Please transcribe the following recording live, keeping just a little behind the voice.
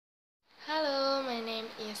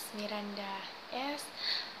Miranda S.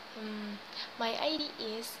 My ID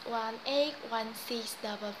is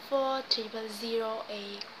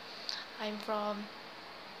 1816440008. I'm from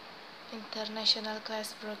International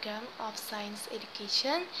Class Program of Science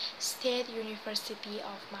Education, State University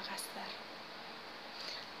of Makassar.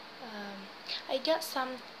 I got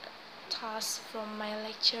some tasks from my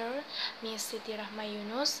lecturer, Ms. Siti Rahma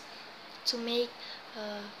Yunus, to make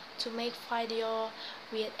video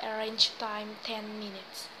with a range time 10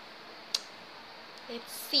 minutes.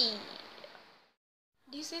 Let's see.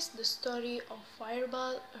 This is the story of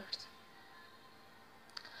Fireball Earth.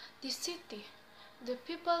 This city, the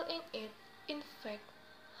people in it, in fact,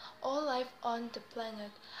 all life on the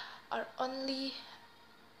planet are only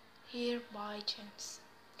here by chance.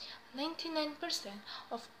 99%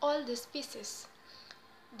 of all the species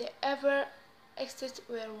that ever existed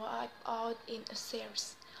were wiped out in a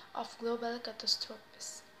series of global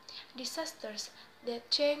catastrophes, disasters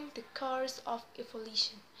that changed the course of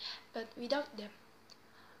evolution, but without them,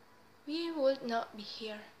 we would not be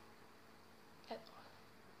here at all.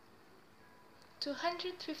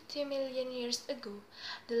 250 million years ago,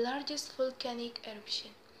 the largest volcanic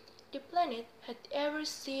eruption the planet had ever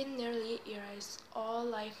seen nearly erased all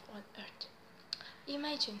life on Earth.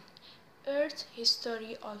 Imagine Earth's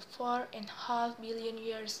history of 4.5 billion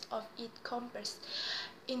years of it compressed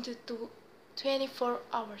into 24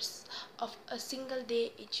 hours of a single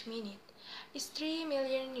day each minute. It's 3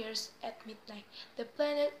 million years at midnight. The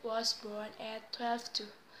planet was born at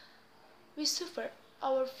 12:02. We suffered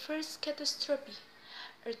our first catastrophe.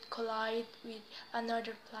 Earth collided with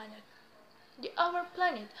another planet. Our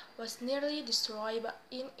planet was nearly destroyed, but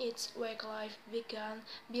in its wake life began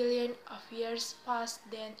billions of years past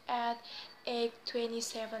then at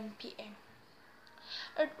 8:27 p.m.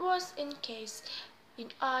 Earth was encased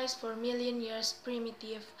in ice for million years.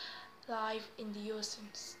 Primitive life in the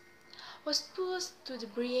oceans was pushed to the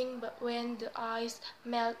brink, but when the ice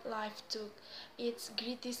melted, life took its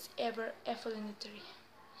greatest ever evolutionary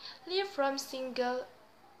leap from single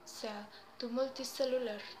cell to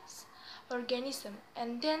multicellular organism,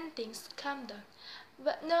 and then things calmed down,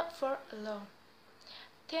 but not for long.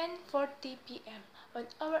 10:40 p.m. on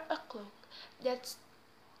our clock, that's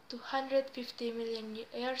 250 million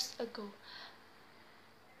years ago.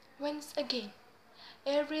 Once again,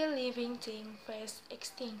 every living thing faced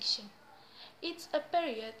extinction. It's a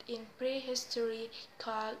period in prehistory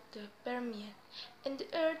called the Permian, and the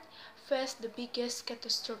Earth faced the biggest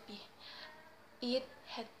catastrophe it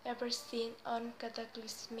had ever seen on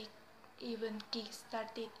cataclysmic event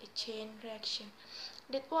kick-started a chain reaction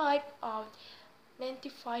that wiped out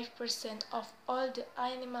 95% of all the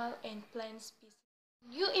animal and plant species.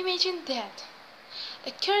 You imagine that?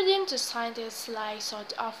 According to scientists like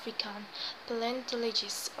South African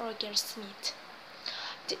paleontologist Roger Smith,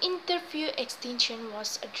 the interview extinction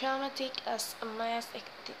was as dramatic as a mass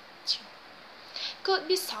extinction. Could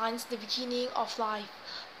be signs the beginning of life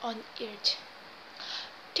on Earth.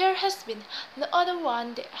 There has been no other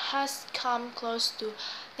one that has come close to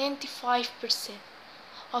 95%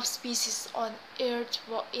 of species on Earth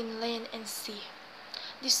both in land and sea,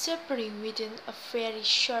 disappearing within a very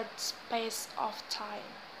short space of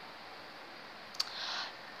time.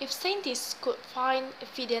 If scientists could find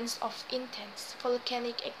evidence of intense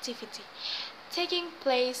volcanic activity taking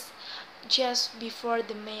place just before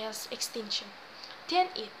the mass extinction, then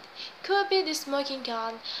it could be the smoking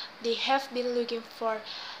gun they have been looking for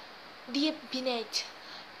deep beneath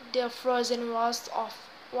the frozen walls of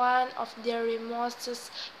one of the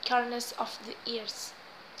remotest corners of the earth.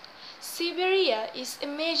 Siberia is a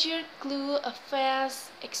major clue, a vast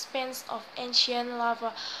expanse of ancient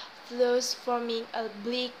lava flows forming a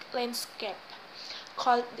bleak landscape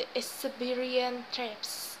called the Siberian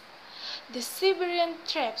Traps. The Siberian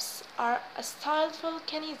Traps are a styled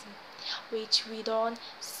volcanism which we don't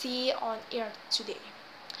see on Earth today.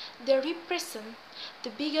 They represent the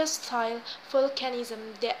biggest style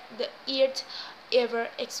volcanism that the Earth ever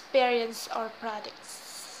experienced or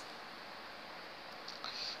produced.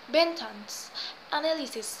 Benton's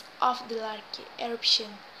analysis of the Larky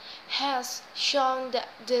eruption has shown that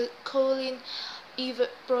the kaolin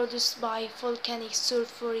produced by volcanic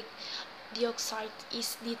sulfuric dioxide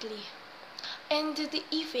is deadly, and the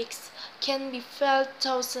effects can be felt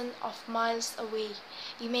thousands of miles away.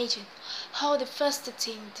 Imagine how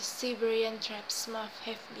devastating the Siberian Traps must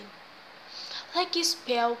have been. Like a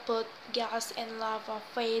spell both gas and lava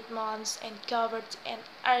fed months and covered an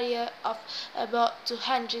area of about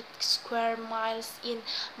 200 square miles in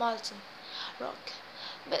molten rock.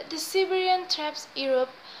 But the Siberian Traps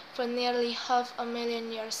erupted for nearly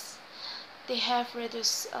 500,000 years. they have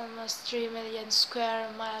reduced almost 3 million square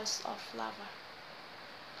miles of lava.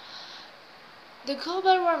 The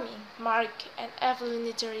global warming marked an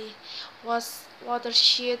evolutionary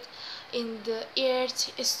watershed in the Earth's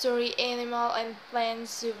history. Animal and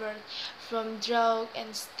plants suffered from drought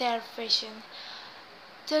and starvation.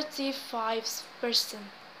 35%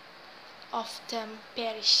 of them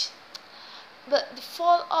perished. But the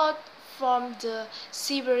fallout from the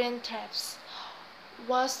Siberian traps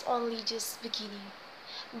was only just beginning.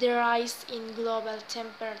 The rise in global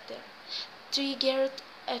temperature triggered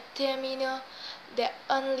a domino that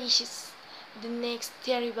unleashes the next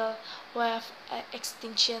terrible wave of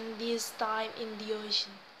extinction, this time in the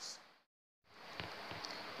oceans.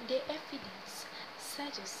 The evidence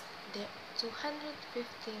suggests that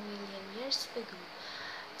 250 million years ago,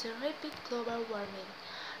 the rapid global warming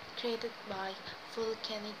created by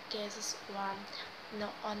volcanic gases warmed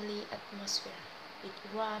not only the atmosphere,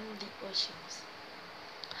 it warmed the oceans.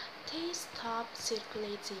 They stopped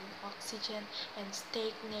circulating oxygen and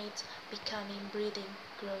stagnate, becoming breeding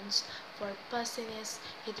grounds for poisonous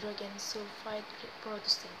hydrogen sulfide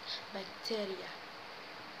producing bacteria.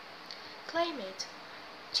 Climate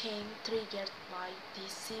change triggered by the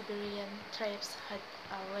Siberian traps had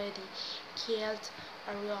already killed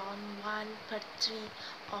around 1/3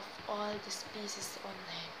 of all the species on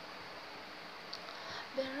land.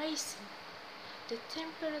 By raising the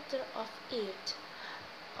temperature of Earth,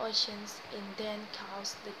 oceans and then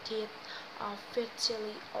caused the death of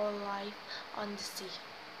virtually all life on the sea.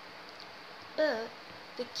 But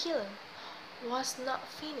the killer was not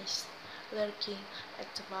finished. Lurking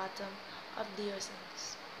at the bottom of the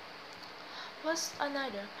oceans was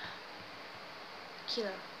another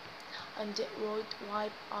killer, and that would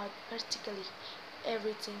wipe out practically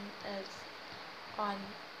everything else on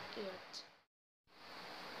Earth.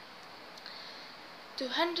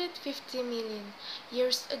 250 million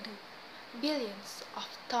years ago, billions of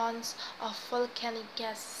tons of volcanic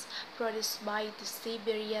gases produced by the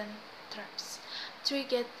Siberian traps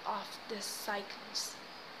triggered off the cyclones.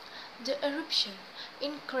 The eruption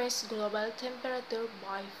increased global temperature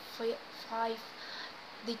by 5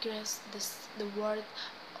 degrees. The world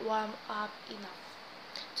warmed up enough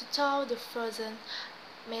to thaw the frozen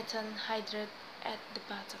methane hydrate at the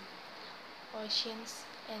bottom oceans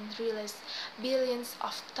and release billions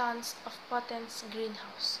of tons of potent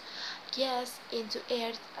greenhouse gas into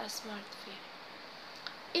Earth's atmosphere.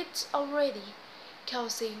 It's already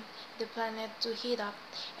causing the planet to heat up,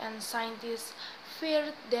 and scientists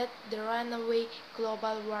fear that the runaway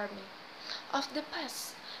global warming of the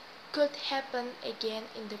past could happen again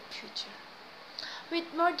in the future.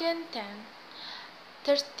 With more than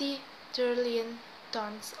 30 trillion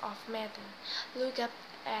tons of methane looked up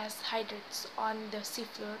as hydrates on the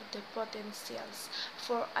seafloor, the potential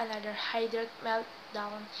for another hydrate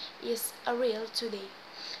meltdown is real today,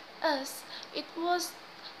 as it was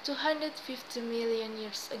 250 million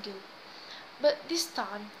years ago. But this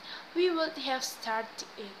time, we would have started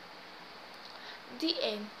it. The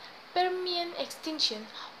end. Permian extinction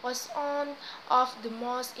was one of the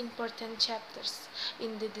most important chapters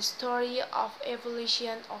in the story of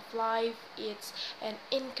evolution of life. It's an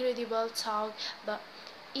incredible thought, but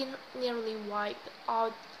it nearly wiped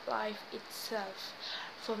out life itself.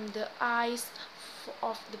 From the ice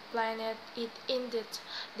of the planet, it ended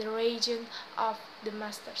the region of the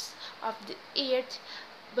masters of the earth,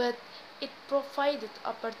 but it provided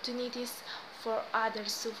opportunities for other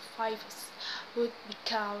survivors who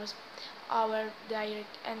became our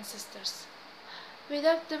direct ancestors.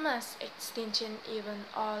 Without the mass extinction, even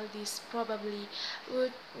all this probably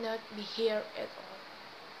would not be here at all.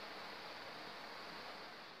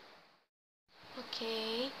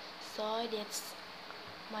 Okay, so that's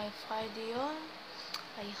my video.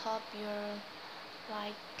 I hope you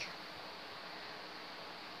like.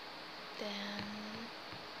 Then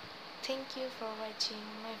thank you for watching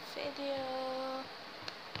my video.